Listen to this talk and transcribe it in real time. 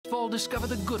fall, discover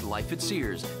the good life at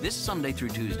Sears. This Sunday through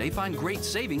Tuesday, find great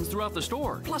savings throughout the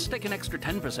store. Plus, take an extra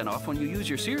 10% off when you use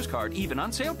your Sears card, even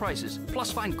on sale prices.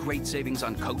 Plus, find great savings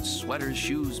on coats, sweaters,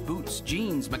 shoes, boots,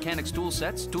 jeans, mechanics tool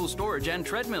sets, tool storage, and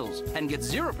treadmills. And get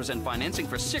 0% financing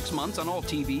for 6 months on all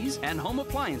TVs and home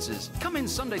appliances. Come in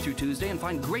Sunday through Tuesday and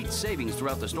find great savings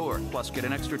throughout the store. Plus, get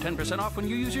an extra 10% off when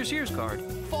you use your Sears card.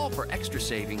 Fall for extra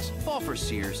savings. Fall for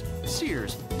Sears.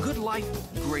 Sears. Good life,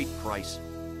 great price.